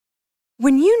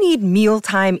When you need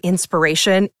mealtime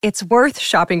inspiration, it's worth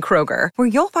shopping Kroger, where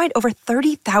you'll find over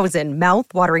 30,000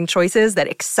 mouth-watering choices that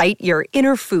excite your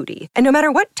inner foodie. And no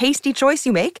matter what tasty choice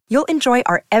you make, you'll enjoy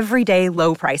our everyday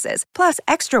low prices, plus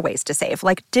extra ways to save,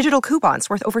 like digital coupons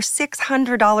worth over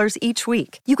 $600 each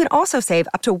week. You can also save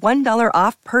up to $1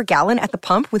 off per gallon at the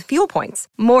pump with fuel points.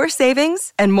 More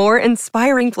savings and more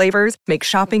inspiring flavors make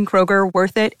shopping Kroger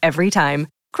worth it every time.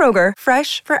 Kroger,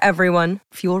 fresh for everyone.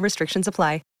 Fuel restrictions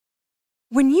apply.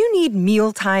 When you need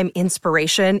mealtime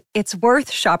inspiration, it's worth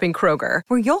shopping Kroger,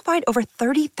 where you'll find over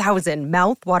 30,000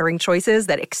 mouth-watering choices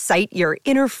that excite your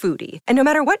inner foodie. And no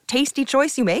matter what tasty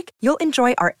choice you make, you'll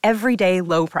enjoy our everyday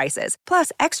low prices,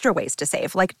 plus extra ways to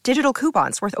save, like digital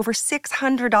coupons worth over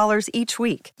 $600 each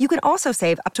week. You can also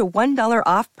save up to $1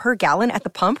 off per gallon at the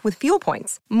pump with fuel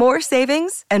points. More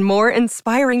savings and more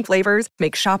inspiring flavors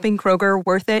make shopping Kroger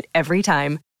worth it every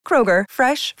time. Kroger,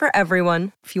 fresh for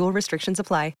everyone. Fuel restrictions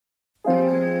apply.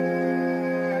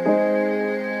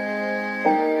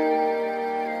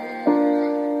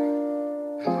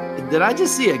 Did I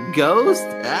just see a ghost?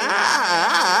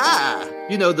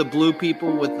 You know, the blue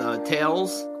people with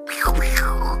tails?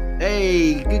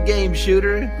 Hey, good game,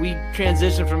 shooter. We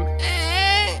transition from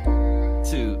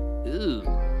to ooh.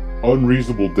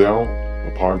 Unreasonable Doubt,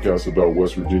 a podcast about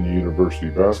West Virginia University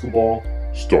basketball,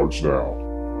 starts now.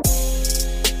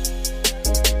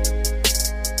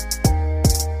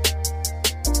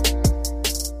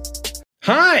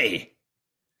 Hi!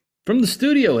 From the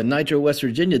studio in Nitro, West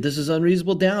Virginia, this is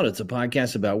Unreasonable Doubt. It's a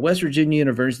podcast about West Virginia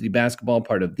University basketball,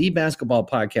 part of the Basketball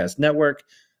Podcast Network.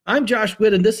 I'm Josh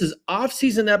Witt, and this is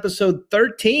off-season episode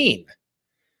 13.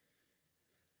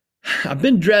 I've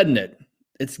been dreading it.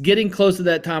 It's getting close to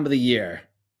that time of the year.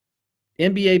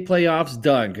 NBA playoffs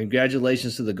done.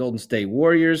 Congratulations to the Golden State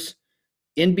Warriors.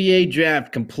 NBA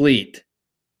draft complete.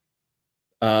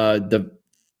 The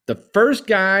first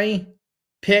guy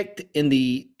picked in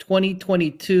the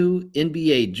 2022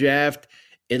 NBA draft,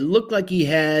 it looked like he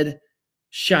had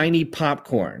shiny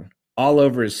popcorn all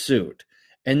over his suit.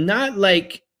 And not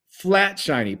like flat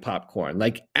shiny popcorn,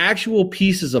 like actual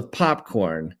pieces of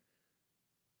popcorn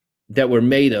that were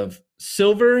made of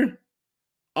silver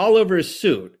all over his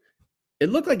suit.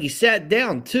 It looked like he sat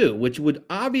down too, which would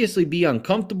obviously be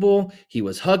uncomfortable. He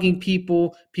was hugging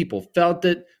people. People felt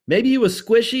it. Maybe he was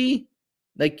squishy.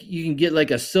 Like you can get like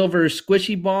a silver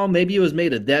squishy ball. Maybe it was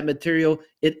made of that material.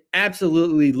 It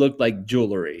absolutely looked like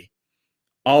jewelry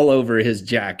all over his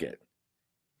jacket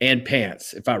and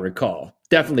pants, if I recall.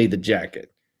 Definitely the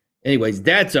jacket. Anyways,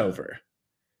 that's over.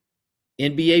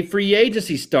 NBA free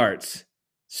agency starts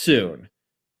soon.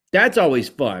 That's always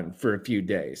fun for a few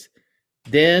days.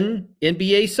 Then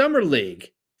NBA Summer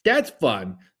League. That's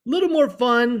fun. A little more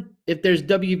fun if there's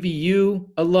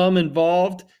WVU alum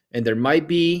involved, and there might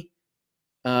be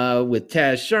with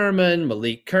Taz Sherman,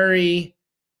 Malik Curry,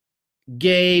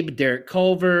 Gabe, Derek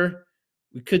Culver.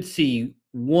 We could see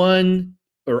one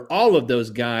or all of those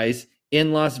guys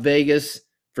in Las Vegas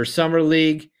for Summer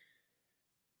League.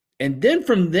 And then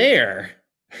from there,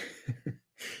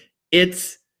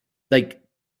 it's like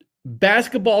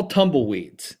basketball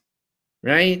tumbleweeds,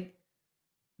 right?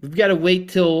 We've got to wait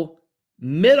till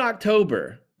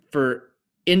mid-October for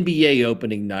NBA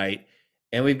opening night.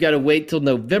 And we've got to wait till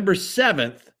November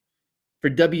 7th for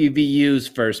WVU's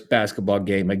first basketball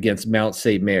game against Mount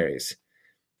St. Mary's.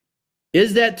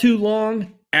 Is that too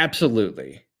long?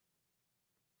 Absolutely.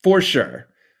 For sure.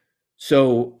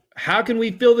 So how can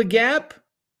we fill the gap?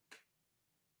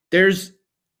 There's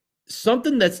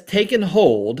something that's taken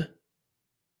hold,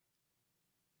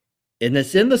 and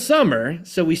it's in the summer,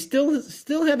 so we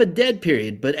still have a dead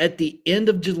period, but at the end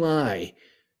of July,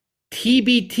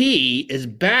 TBT is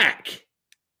back.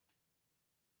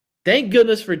 Thank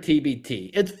goodness for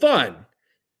TBT. It's fun.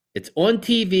 It's on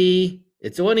TV.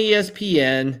 It's on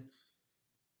ESPN.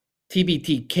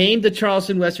 TBT came to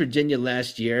Charleston, West Virginia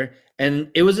last year, and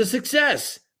it was a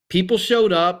success. People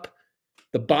showed up.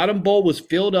 The bottom bowl was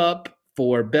filled up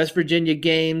for Best Virginia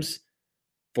games,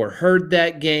 for Heard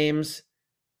That games.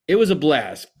 It was a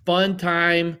blast. Fun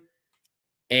time.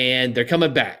 And they're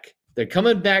coming back. They're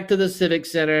coming back to the Civic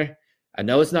Center. I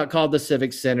know it's not called the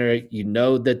Civic Center. You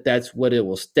know that that's what it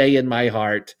will stay in my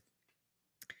heart.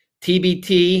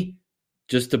 TBT,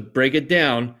 just to break it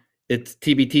down, it's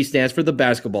TBT stands for the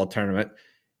basketball tournament.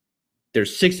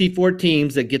 There's 64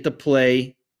 teams that get to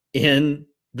play in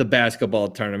the basketball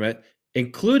tournament,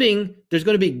 including there's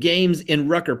going to be games in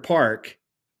Rucker Park,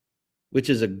 which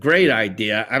is a great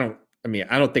idea. I don't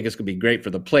think it's going to be great for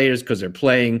the players because they're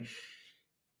playing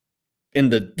in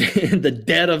the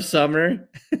dead of summer.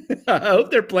 I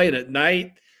hope they're playing at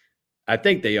night. I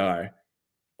think they are.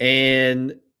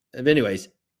 And anyways,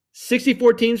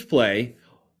 64 teams play.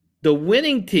 The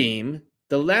winning team,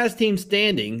 the last team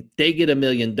standing, they get $1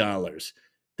 million.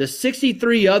 The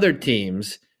 63 other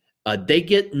teams, they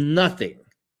get nothing.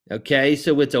 Okay,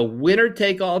 so it's a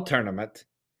winner-take-all tournament.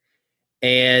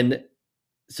 And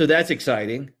so that's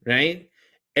exciting, right?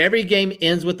 Every game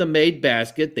ends with a made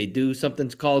basket. They do something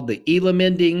called the Elam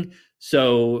ending.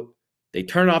 So they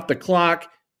turn off the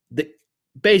clock.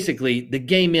 Basically, the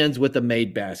game ends with a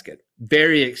made basket.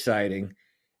 Very exciting.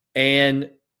 And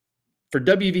for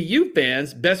WVU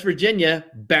fans, Best Virginia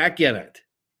back in it.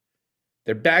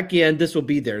 They're back in. This will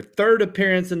be their third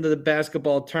appearance into the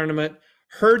basketball tournament.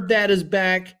 Heard That is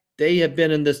back. They have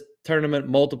been in this tournament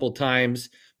multiple times.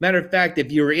 Matter of fact,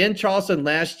 if you were in Charleston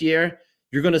last year,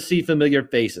 you're going to see familiar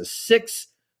faces. 6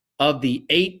 of the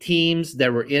 8 teams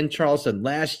that were in Charleston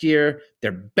last year,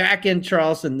 they're back in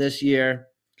Charleston this year.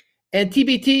 And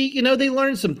TBT, they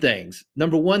learned some things.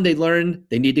 Number one, they learned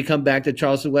they need to come back to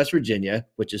Charleston, West Virginia,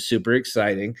 which is super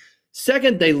exciting.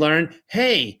 Second, they learned,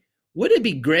 hey, would it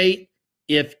be great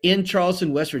if in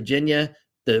Charleston, West Virginia,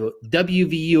 the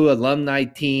WVU alumni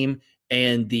team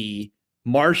and the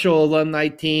Marshall alumni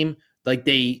team, like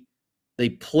they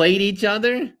played each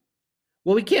other?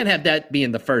 Well, we can't have that be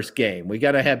in the first game. We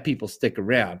got to have people stick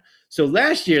around. So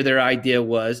last year, their idea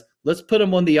was, let's put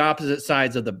them on the opposite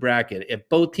sides of the bracket. If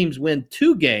both teams win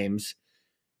 2 games,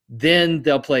 then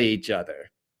they'll play each other.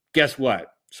 Guess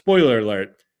what? Spoiler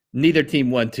alert, neither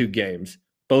team won 2 games.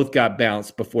 Both got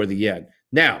bounced before the end.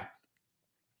 Now,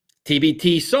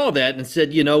 TBT saw that and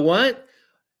said, you know what?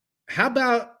 How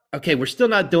about, okay, we're still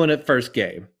not doing it first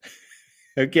game.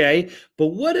 Okay, but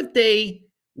what if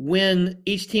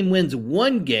each team wins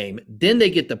 1 game, then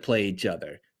they get to play each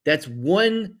other? That's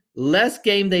 1 less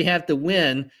game they have to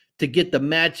win to get the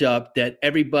matchup that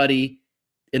everybody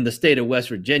in the state of West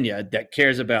Virginia that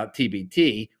cares about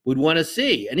TBT would want to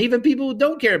see. And even people who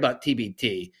don't care about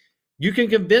TBT, you can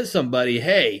convince somebody,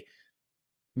 hey,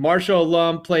 Marshall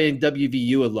alum playing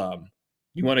WVU alum.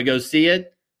 You want to go see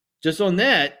it? Just on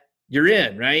that, you're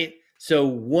in, right? So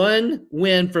 1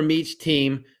 win from each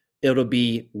team. It'll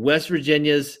be West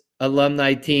Virginia's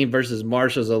alumni team versus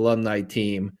Marshall's alumni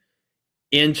team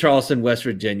in Charleston, West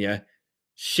Virginia.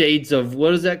 Shades of,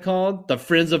 what is that called? The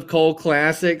Friends of Cole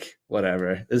Classic?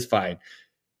 Whatever. It's fine.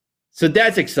 So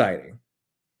that's exciting.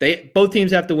 Both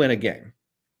teams have to win a game.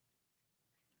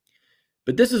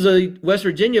 But this is a West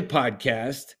Virginia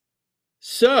podcast.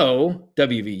 So,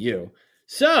 WVU.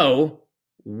 So,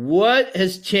 what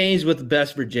has changed with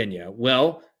Best Virginia?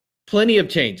 Well, plenty of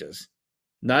changes.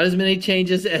 Not as many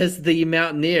changes as the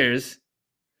Mountaineers,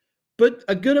 but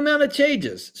a good amount of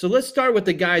changes. So let's start with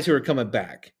the guys who are coming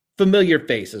back. Familiar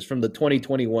faces from the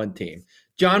 2021 team.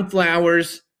 John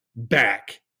Flowers,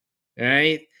 back. All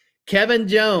right. Kevin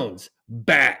Jones,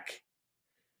 back.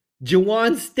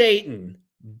 Jawan Staten,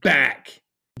 back.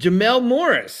 Jamel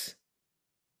Morris.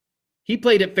 He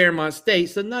played at Fairmont State,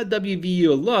 so not WVU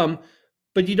alum,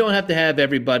 but you don't have to have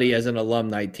everybody as an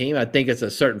alumni team. I think it's a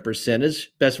certain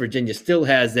percentage. Best Virginia still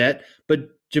has that. But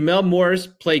Jamel Morris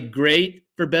played great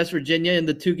for Best Virginia in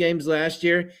the 2 games last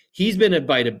year. He's been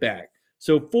invited back.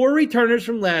 So 4 returners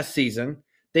from last season.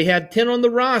 They have 10 on the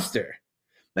roster.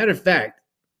 Matter of fact,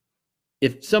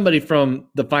 if somebody from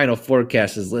the Final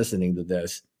Forecast is listening to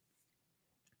this,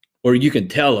 or you can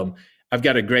tell them, I've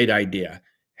got a great idea.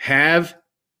 Have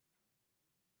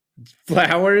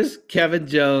Flowers, Kevin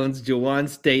Jones, Jawan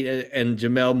State, and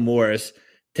Jamel Morris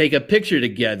take a picture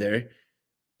together,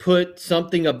 put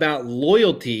something about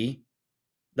loyalty,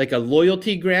 like a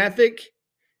loyalty graphic,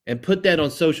 and put that on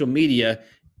social media.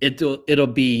 It'll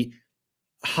be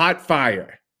hot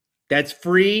fire. That's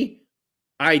free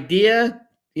idea,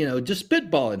 just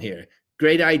spitball in here.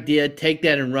 Great idea. Take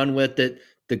that and run with it.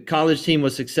 The college team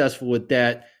was successful with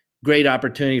that. Great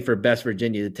opportunity for Best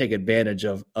Virginia to take advantage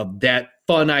of that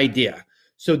fun idea.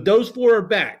 So those 4 are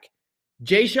back.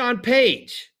 Jayshawn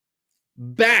Page,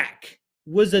 back.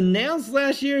 Was announced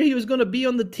last year he was going to be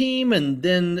on the team, and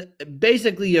then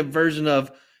basically a version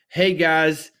of, hey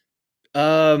guys,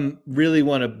 really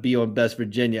want to be on Best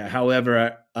Virginia.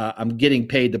 However, I'm getting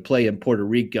paid to play in Puerto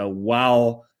Rico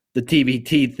while the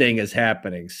TBT thing is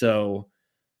happening. So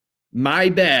my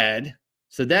bad.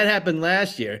 So that happened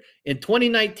last year. In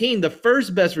 2019, the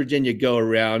first Best Virginia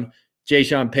go-around,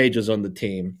 Jayshawn Page was on the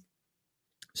team.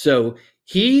 So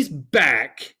he's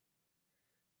back,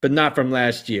 but not from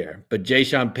last year. But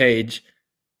Jayshawn Page,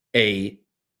 a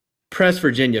Press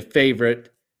Virginia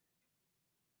favorite,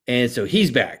 and so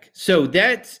he's back. So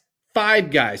that's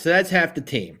 5 guys. So that's half the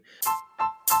team.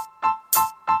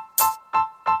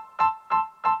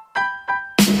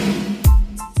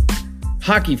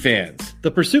 Hockey fans, The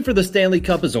pursuit for the Stanley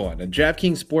Cup is on, and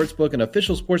DraftKings Sportsbook, an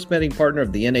official sports betting partner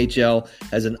of the NHL,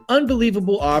 has an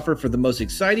unbelievable offer for the most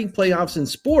exciting playoffs in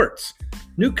sports.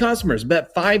 New customers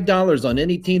bet $5 on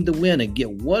any team to win and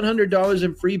get $100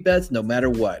 in free bets no matter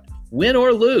what, win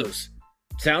or lose.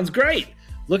 Sounds great.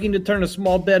 Looking to turn a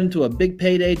small bet into a big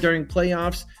payday during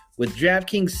playoffs? With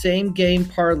DraftKings same-game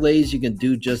parlays, you can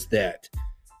do just that.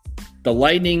 The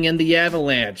Lightning and the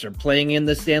Avalanche are playing in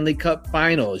the Stanley Cup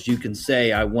Finals. You can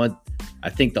say, I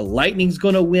think the Lightning's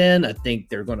going to win. I think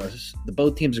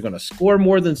both teams are going to score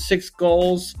more than 6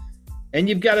 goals. And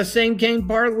you've got a same-game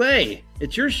parlay.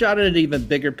 It's your shot at an even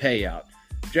bigger payout.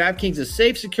 DraftKings is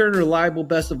safe, secure, and reliable.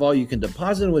 Best of all, you can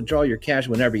deposit and withdraw your cash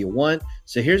whenever you want.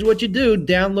 So here's what you do.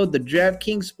 Download the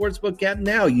DraftKings Sportsbook app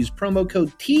now. Use promo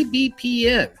code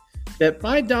TBPN. Bet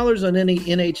 $5 on any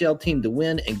NHL team to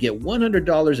win and get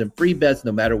 $100 in free bets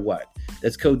no matter what.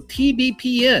 That's code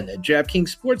TBPN at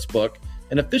DraftKings Sportsbook,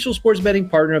 an official sports betting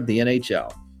partner of the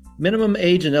NHL. Minimum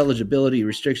age and eligibility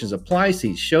restrictions apply.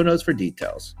 See show notes for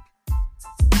details.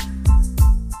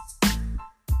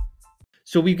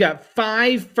 So we've got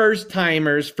 5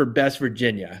 first-timers for Best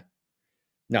Virginia.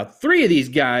 Now, 3 of these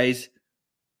guys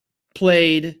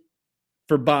played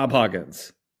for Bob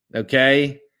Huggins,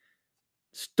 okay?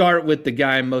 Start with the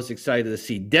guy I'm most excited to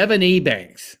see, Devin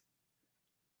Ebanks,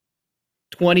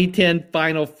 2010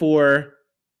 Final Four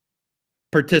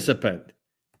participant.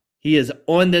 He is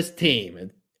on this team.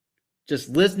 And just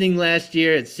listening last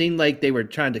year, it seemed like they were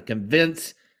trying to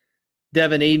convince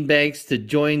Devin Ebanks to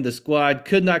join the squad.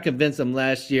 Could not convince him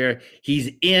last year.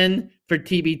 He's in for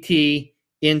TBT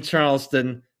in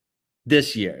Charleston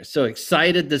this year. So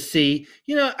excited to see.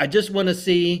 I just want to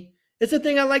see. It's a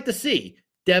thing I like to see.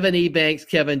 Devin Ebanks,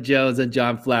 Kevin Jones, and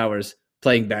John Flowers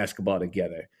playing basketball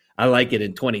together. I like it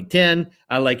in 2010.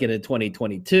 I like it in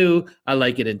 2022. I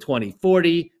like it in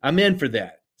 2040. I'm in for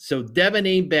that. So Devin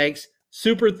Ebanks,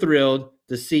 super thrilled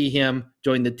to see him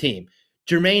join the team.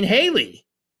 Jermaine Haley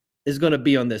is going to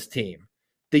be on this team.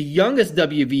 The youngest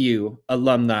WVU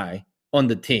alumni on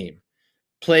the team.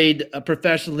 Played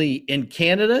professionally in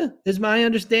Canada, is my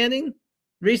understanding,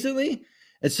 recently.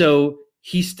 And so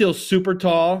he's still super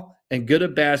tall and good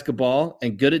at basketball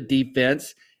and good at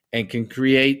defense and can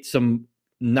create some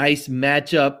nice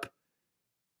matchup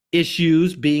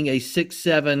issues, being a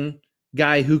 6'7"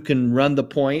 guy who can run the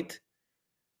point.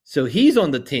 So he's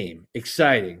on the team.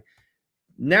 Exciting.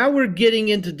 Now we're getting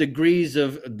into degrees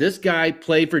of this guy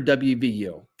played for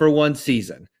WVU for 1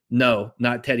 season. No,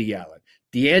 not Teddy Allen.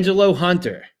 D'Angelo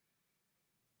Hunter.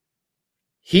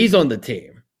 He's on the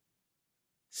team.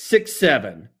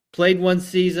 6'7". Played 1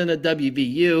 season at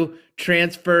WVU,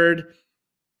 transferred,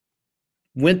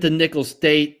 went to Nicholls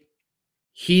State.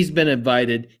 He's been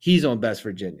invited. He's on Best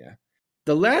Virginia.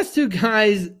 The last 2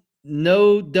 guys,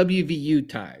 no WVU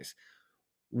ties.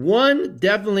 One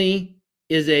definitely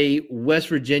is a West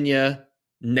Virginia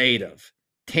native.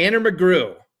 Tanner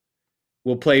McGrew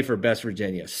will play for Best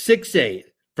Virginia. 6'8",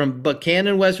 from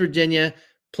Buchanan, West Virginia,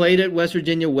 played at West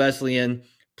Virginia Wesleyan,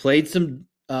 played some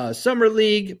Summer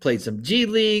League, played some G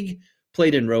League,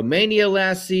 played in Romania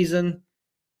last season.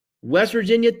 West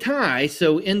Virginia tie,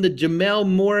 so in the Jamel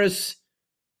Morris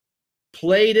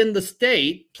played in the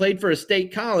state, played for a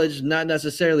state college, not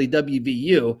necessarily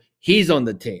WVU. He's on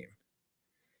the team.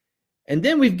 And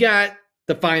then we've got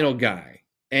the final guy.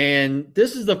 And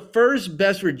this is the first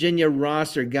Best Virginia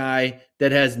roster guy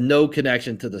that has no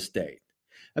connection to the state.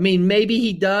 I mean, maybe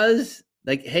he does.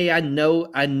 Like, hey, I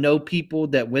know people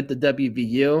that went to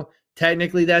WVU.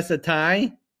 Technically, that's a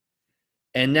tie.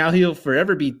 And now he'll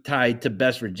forever be tied to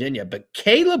Best Virginia. But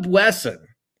Caleb Wesson,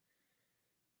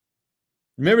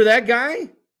 remember that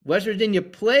guy? West Virginia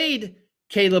played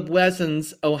Caleb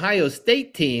Wesson's Ohio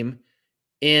State team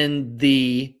in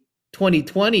the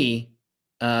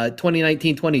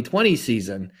 2019-2020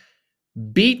 season.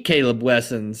 Beat Caleb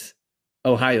Wesson's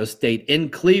Ohio State in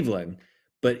Cleveland.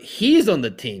 But he's on the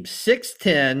team.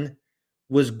 6'10",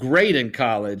 was great in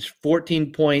college.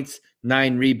 14 points,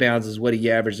 9 rebounds is what he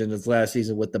averaged in his last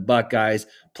season with the Buckeyes.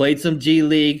 Played some G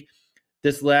League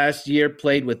this last year.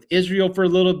 Played with Israel for a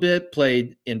little bit.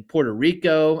 Played in Puerto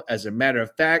Rico. As a matter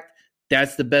of fact,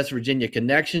 that's the Best Virginia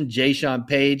connection. Jay-Sean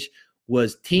Page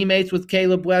was teammates with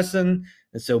Caleb Wesson.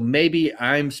 And so maybe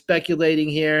I'm speculating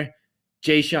here.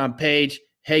 Jay-Sean Page,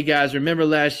 hey guys, remember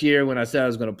last year when I said I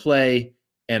was going to play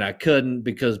and I couldn't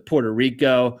because Puerto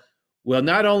Rico? Well,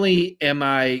 not only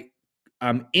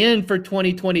I'm in for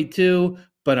 2022,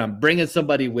 but I'm bringing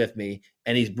somebody with me,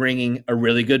 and he's bringing a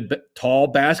really good tall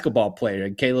basketball player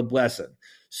in Caleb Wesson.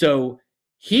 So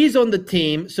he's on the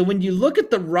team. So when you look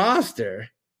at the roster,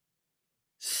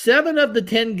 7 of the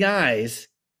 10 guys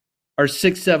are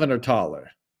 6'7" or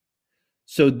taller.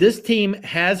 So this team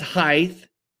has height.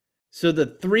 So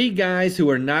the three guys who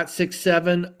are not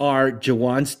 6'7" are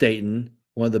Jawan Staten,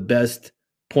 one of the best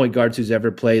point guards who's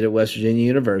ever played at West Virginia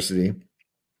University,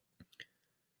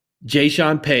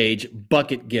 Jayshawn Page,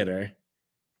 bucket getter,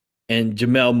 and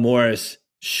Jamel Morris,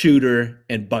 shooter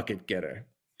and bucket getter.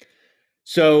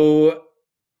 So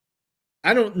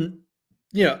I don't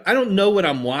know what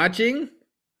I'm watching.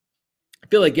 I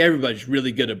feel like everybody's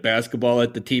really good at basketball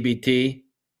at the TBT.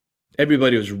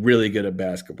 Everybody was really good at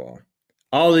basketball.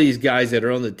 All of these guys that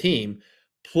are on the team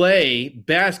play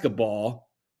basketball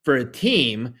for a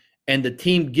team, and the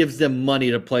team gives them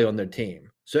money to play on their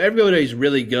team. So everybody's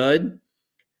really good.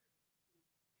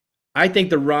 I think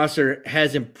the roster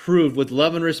has improved with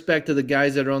love and respect to the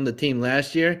guys that are on the team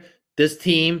last year. This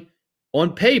team,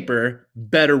 on paper,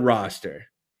 better roster.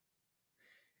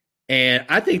 And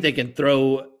I think they can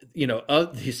throw,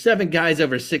 seven guys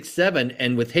over 6'7",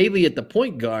 and with Haley at the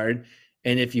point guard,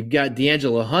 and if you've got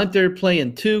D'Angelo Hunter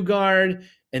playing two guard,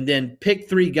 and then pick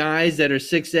three guys that are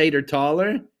 6'8" or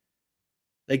taller,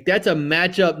 like that's a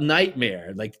matchup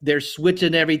nightmare. Like they're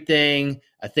switching everything.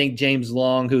 I think James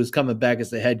Long, who's coming back as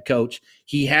the head coach,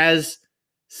 he has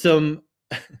some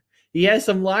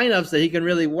lineups that he can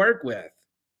really work with.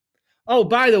 Oh,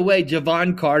 by the way,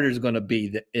 Javon Carter is going to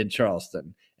be in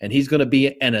Charleston, and he's going to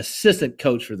be an assistant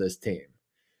coach for this team.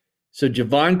 So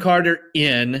Javon Carter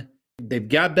in. They've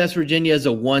got Best Virginia as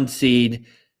a 1 seed.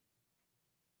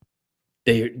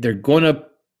 They're going to,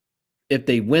 if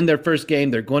they win their first game,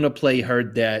 they're going to play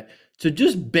Hurrdat. So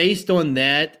just based on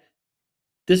that,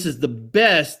 this is the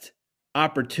best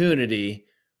opportunity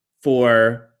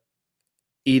for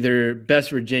either Best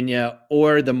Virginia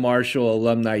or the Marshall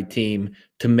alumni team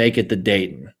to make it to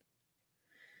Dayton.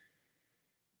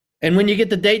 And when you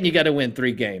get to Dayton, you got to win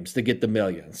 3 games to get the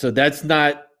million. So that's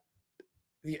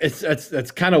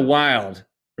kind of wild,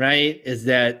 right? Is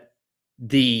that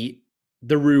the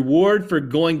reward for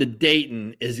going to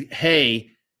Dayton is,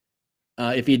 hey,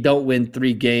 if you don't win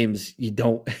 3 games, you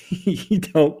don't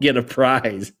get a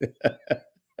prize.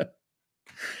 I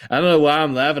don't know why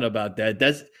I'm laughing about that.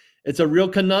 It's a real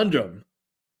conundrum.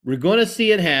 We're going to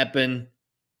see it happen.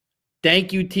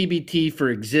 Thank you, TBT, for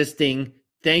existing.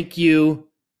 Thank you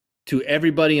to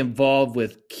everybody involved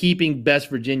with keeping Best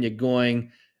Virginia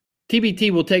going. TBT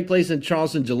will take place in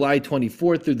Charleston July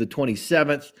 24th through the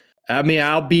 27th. I mean,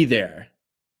 I'll be there.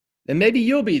 And maybe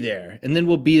you'll be there, and then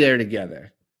we'll be there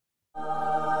together.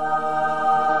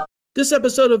 This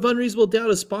episode of Unreasonable Doubt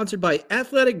is sponsored by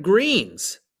Athletic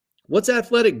Greens. What's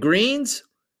Athletic Greens?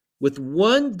 With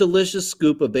 1 delicious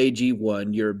scoop of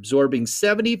AG1, you're absorbing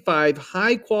 75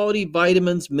 high-quality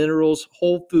vitamins, minerals,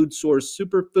 whole food source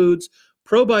superfoods,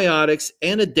 probiotics,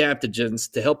 and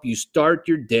adaptogens to help you start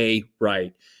your day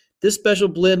right. This special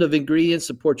blend of ingredients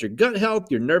supports your gut health,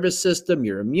 your nervous system,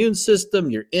 your immune system,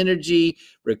 your energy,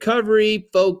 recovery,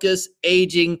 focus,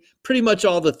 aging, pretty much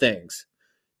all the things.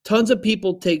 Tons of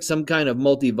people take some kind of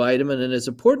multivitamin, and it's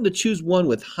important to choose one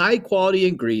with high-quality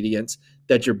ingredients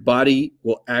that your body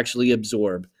will actually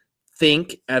absorb.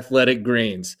 Think Athletic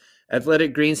Greens.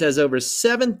 Athletic Greens has over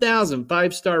 7,000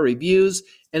 5-star reviews,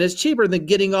 and it's cheaper than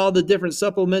getting all the different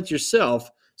supplements yourself.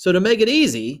 So to make it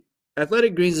easy,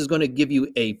 Athletic Greens is going to give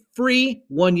you a free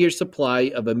 1-year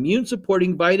supply of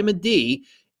immune-supporting vitamin D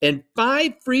and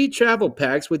 5 free travel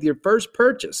packs with your first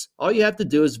purchase. All you have to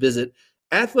do is visit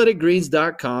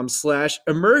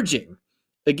athleticgreens.com/emerging.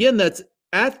 Again, that's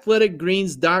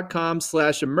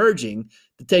athleticgreens.com/emerging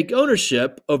to take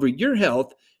ownership over your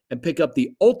health and pick up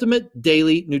the ultimate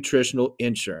daily nutritional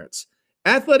insurance.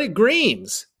 Athletic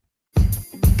Greens.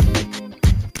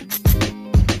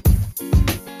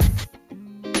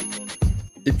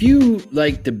 If you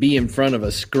like to be in front of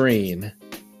a screen,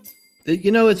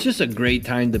 it's just a great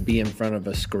time to be in front of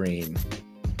a screen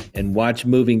and watch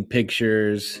moving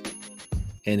pictures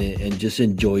and just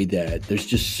enjoy that. There's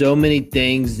just so many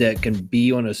things that can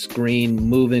be on a screen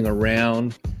moving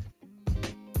around.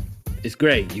 It's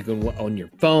great. You can on your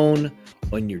phone,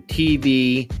 on your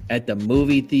TV, at the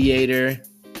movie theater.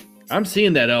 I'm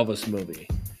seeing that Elvis movie.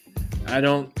 I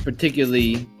don't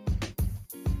particularly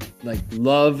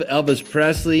love Elvis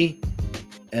Presley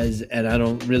and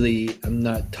I'm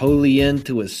not totally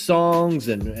into his songs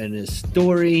and his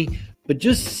story, but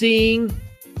just seeing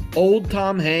old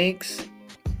Tom Hanks,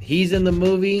 he's in the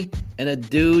movie, and a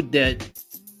dude that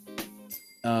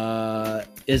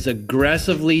is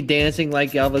aggressively dancing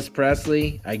like Elvis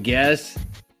Presley, I guess.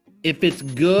 If it's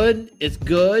good, it's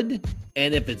good,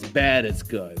 and if it's bad, it's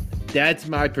good. That's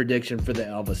my prediction for the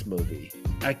Elvis movie.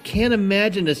 I can't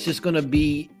imagine it's just going to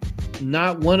be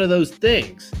not one of those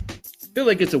things. I feel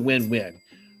like it's a win-win.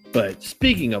 But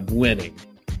speaking of winning,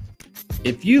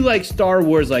 if you like Star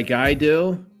Wars like I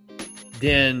do,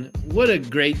 then what a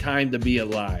great time to be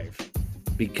alive.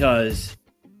 Because,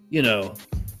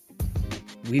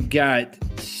 we've got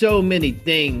so many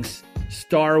things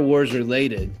Star Wars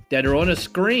related that are on a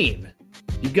screen.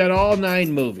 You've got all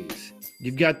 9 movies.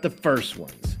 You've got the first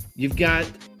ones. You've got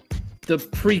the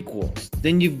prequels.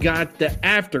 Then you've got the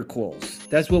afterquels.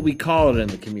 That's what we call it in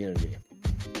the community.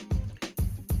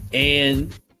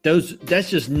 And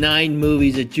that's just 9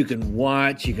 movies that you can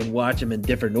watch. You can watch them in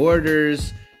different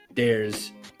orders.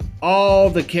 There's all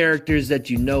the characters that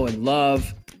you know and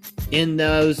love in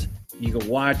those. You can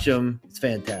watch them. It's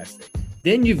fantastic.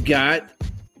 Then you've got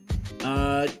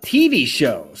TV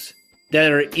shows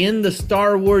that are in the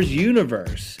Star Wars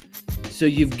universe. So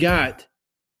you've got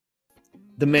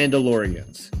The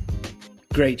Mandalorians.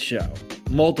 Great show.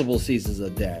 Multiple seasons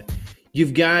of that.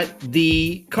 You've got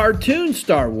the cartoon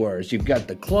Star Wars. You've got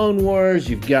the Clone Wars.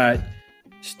 You've got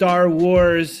Star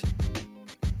Wars.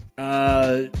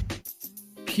 What's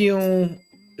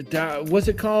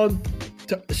it called?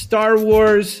 Star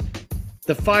Wars.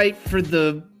 The fight for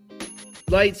the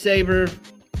lightsaber.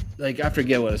 I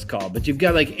forget what it's called. But you've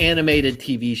got animated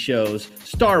TV shows.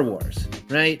 Star Wars,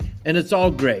 right? And it's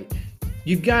all great.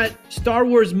 You've got Star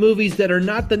Wars movies that are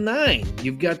not the 9.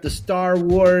 You've got the Star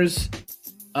Wars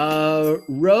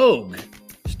Rogue.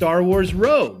 Star Wars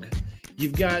Rogue.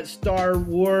 You've got Star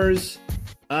Wars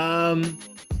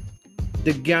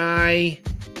the guy,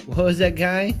 what was that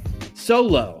guy?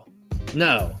 Solo.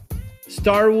 No.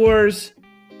 Star Wars.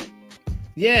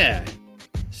 Yeah.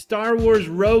 Star Wars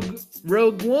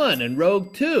Rogue One and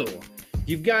Rogue 2.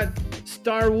 You've got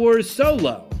Star Wars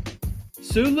Solo.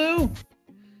 Sulu?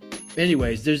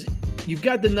 Anyways, you've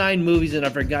got the 9 movies, and I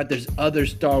forgot there's other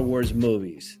Star Wars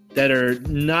movies that are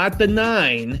not the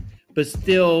 9, but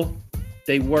still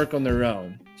they work on their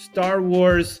own. Star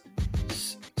Wars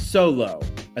Solo,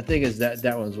 I think is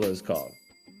that one's what it's called.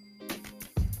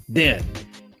 Then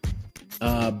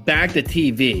back to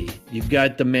TV, you've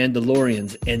got The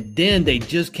Mandalorians, and then they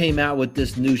just came out with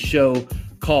this new show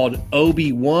called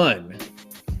Obi-Wan,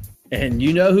 and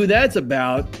you know who that's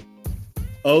about?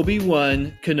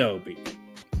 Obi-Wan Kenobi,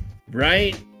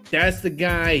 right? That's the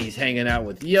guy. He's hanging out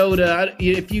with Yoda.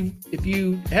 If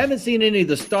you haven't seen any of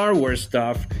the Star Wars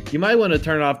stuff, you might want to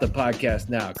turn off the podcast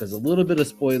now because a little bit of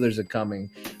spoilers are coming.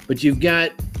 But you've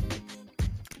got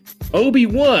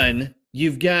Obi-Wan.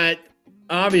 You've got,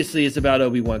 obviously, it's about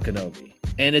Obi-Wan Kenobi.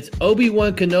 And it's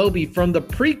Obi-Wan Kenobi from the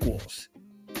prequels.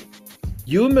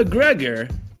 Ewan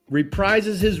McGregor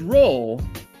reprises his role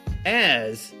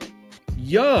as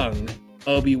young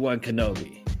Obi-Wan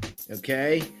Kenobi.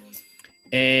 Okay?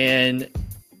 And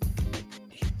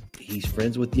he's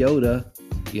friends with Yoda,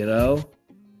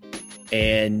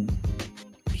 and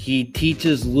he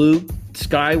teaches Luke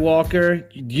Skywalker.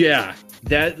 Yeah,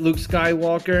 that Luke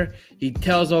Skywalker. He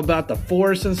tells him about the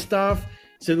Force and stuff.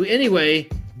 So anyway,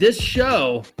 this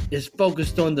show is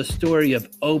focused on the story of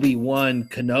Obi-Wan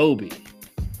Kenobi.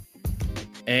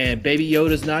 And Baby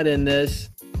Yoda's not in this.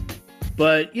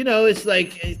 But,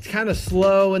 it's kind of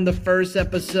slow in the first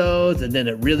episodes, and then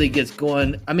it really gets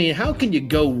going. I mean, how can you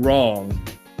go wrong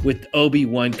with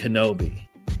Obi-Wan Kenobi?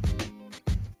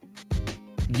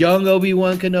 Young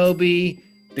Obi-Wan Kenobi,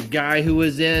 the guy who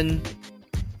was in,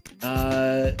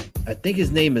 I think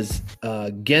his name is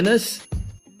Guinness.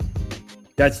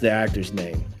 That's the actor's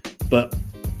name. But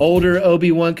older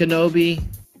Obi-Wan Kenobi,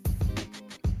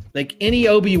 any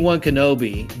Obi-Wan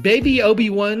Kenobi, baby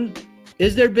Obi-Wan.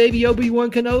 Is there baby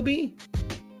Obi-Wan Kenobi?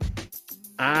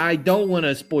 I don't want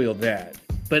to spoil that,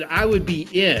 but I would be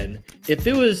in if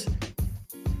it was,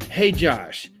 hey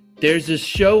Josh, there's this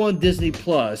show on Disney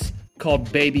Plus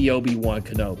called Baby Obi-Wan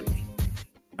Kenobi.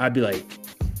 I'd be like,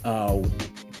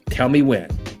 tell me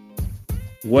when.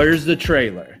 Where's the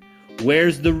trailer?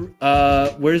 Where's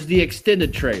the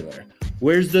extended trailer?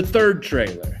 Where's the third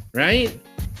trailer? Right?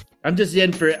 I'm just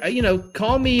in for,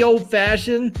 call me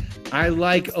old-fashioned. I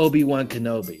like Obi-Wan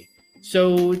Kenobi.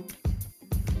 So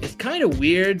it's kind of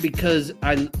weird because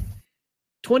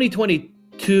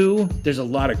 2022, there's a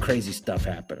lot of crazy stuff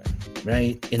happening,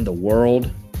 right, in the world.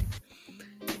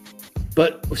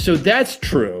 But so that's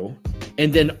true.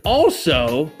 And then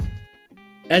also,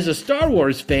 as a Star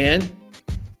Wars fan,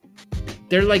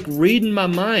 they're reading my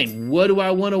mind. What do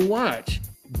I want to watch?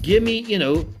 Give me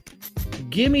the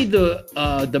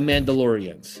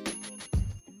Mandalorians.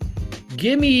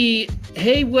 Give me,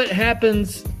 hey, what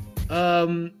happens,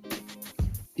 what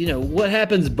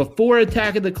happens before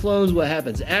Attack of the Clones? What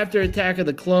happens after Attack of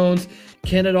the Clones?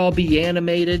 Can it all be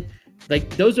animated?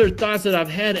 Those are thoughts that I've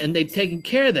had, and they've taken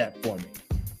care of that for me.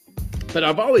 But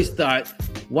I've always thought,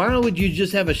 why don't you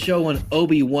just have a show on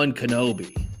Obi-Wan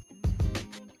Kenobi?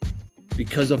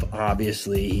 Because of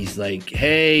obviously he's like,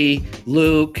 hey,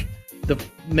 Luke,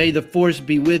 may the Force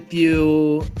be with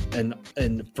you and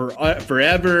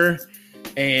forever.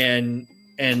 And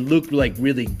Luke like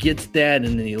really gets that,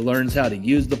 and then he learns how to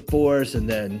use the Force, and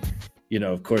then,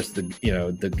 of course,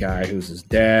 the guy who's his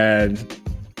dad,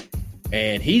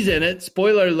 and he's in it.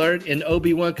 Spoiler alert, in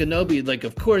Obi-Wan Kenobi. Like,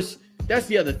 of course, that's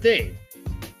the other thing.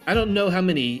 I don't know how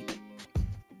many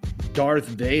Darth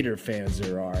Vader fans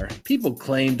there are. People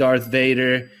claim Darth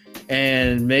Vader,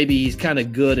 and maybe he's kind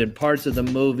of good in parts of the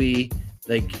movie,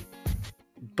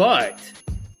 but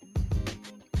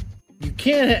you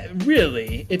can't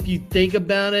really, if you think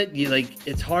about it,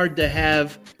 it's hard to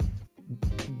have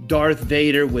Darth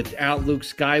Vader without Luke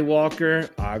Skywalker,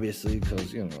 obviously,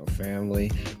 because,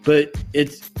 family. But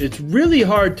it's really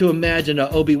hard to imagine an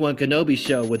Obi-Wan Kenobi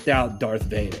show without Darth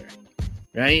Vader,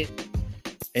 right?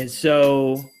 And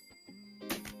so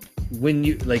when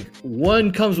you,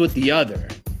 one comes with the other,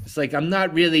 it's like I'm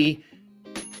not really,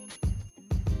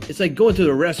 it's like going to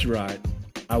a restaurant.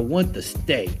 I want the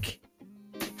steak.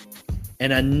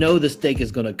 And I know the steak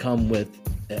is going to come with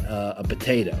a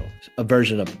potato, a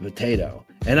version of a potato.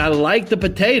 And I like the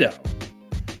potato.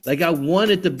 I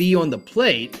want it to be on the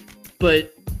plate,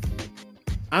 but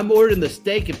I'm ordering the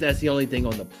steak if that's the only thing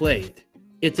on the plate.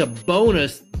 It's a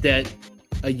bonus that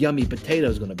a yummy potato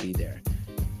is going to be there.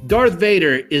 Darth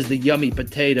Vader is the yummy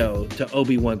potato to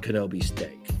Obi-Wan Kenobi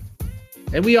steak.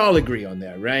 And we all agree on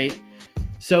that, right?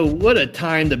 So what a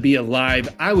time to be alive.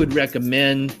 I would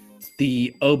recommend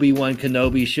the Obi-Wan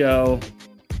Kenobi show.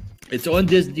 It's on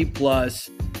Disney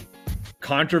Plus.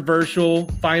 Controversial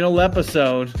final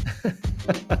episode.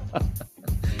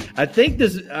 I think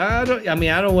I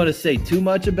don't want to say too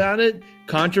much about it.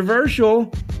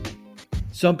 Controversial.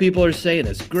 Some people are saying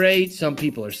it's great. Some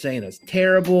people are saying it's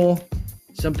terrible.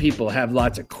 Some people have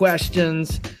lots of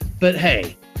questions. But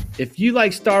hey, if you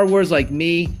like Star Wars like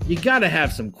me, you got to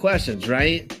have some questions,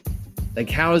 right?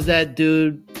 How is that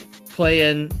dude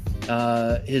playing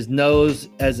his nose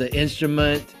as an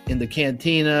instrument in the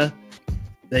cantina,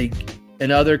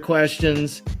 and other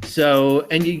questions. So,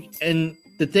 and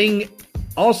the thing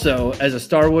also, as a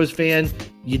Star Wars fan,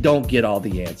 you don't get all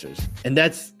the answers, and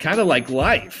that's kind of like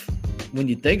life when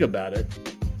you think about it.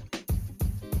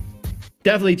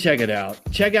 Definitely check it out.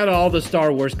 Check out all the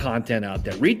Star Wars content out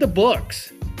there. Read the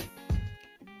books.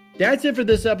 That's it for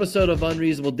this episode of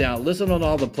Unreasonable Doubt. Listen on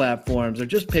all the platforms, or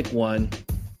just pick one.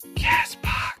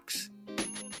 Castbox.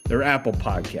 Or Apple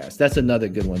Podcasts. That's another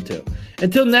good one too.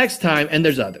 Until next time, and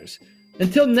there's others.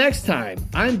 Until next time,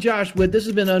 I'm Josh Witt. This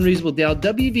has been Unreasonable Doubt.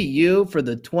 WVU for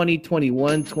the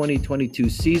 2021-2022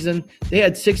 season. They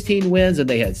had 16 wins and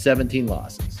they had 17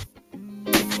 losses.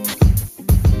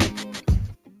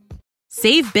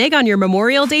 Save big on your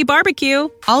Memorial Day barbecue,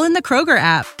 all in the Kroger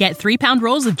app. Get 3-pound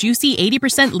rolls of juicy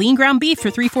 80% lean ground beef for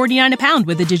 $3.49 a pound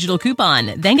with a digital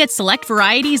coupon. Then get select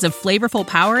varieties of flavorful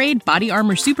Powerade, Body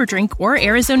Armor Super Drink, or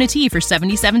Arizona tea for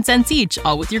 77 cents each,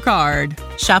 all with your card.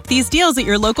 Shop these deals at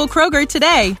your local Kroger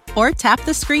today, or tap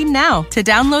the screen now to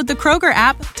download the Kroger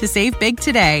app to save big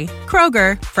today.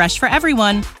 Kroger, fresh for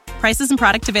everyone. Prices and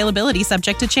product availability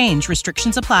subject to change.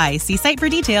 Restrictions apply. See site for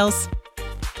details.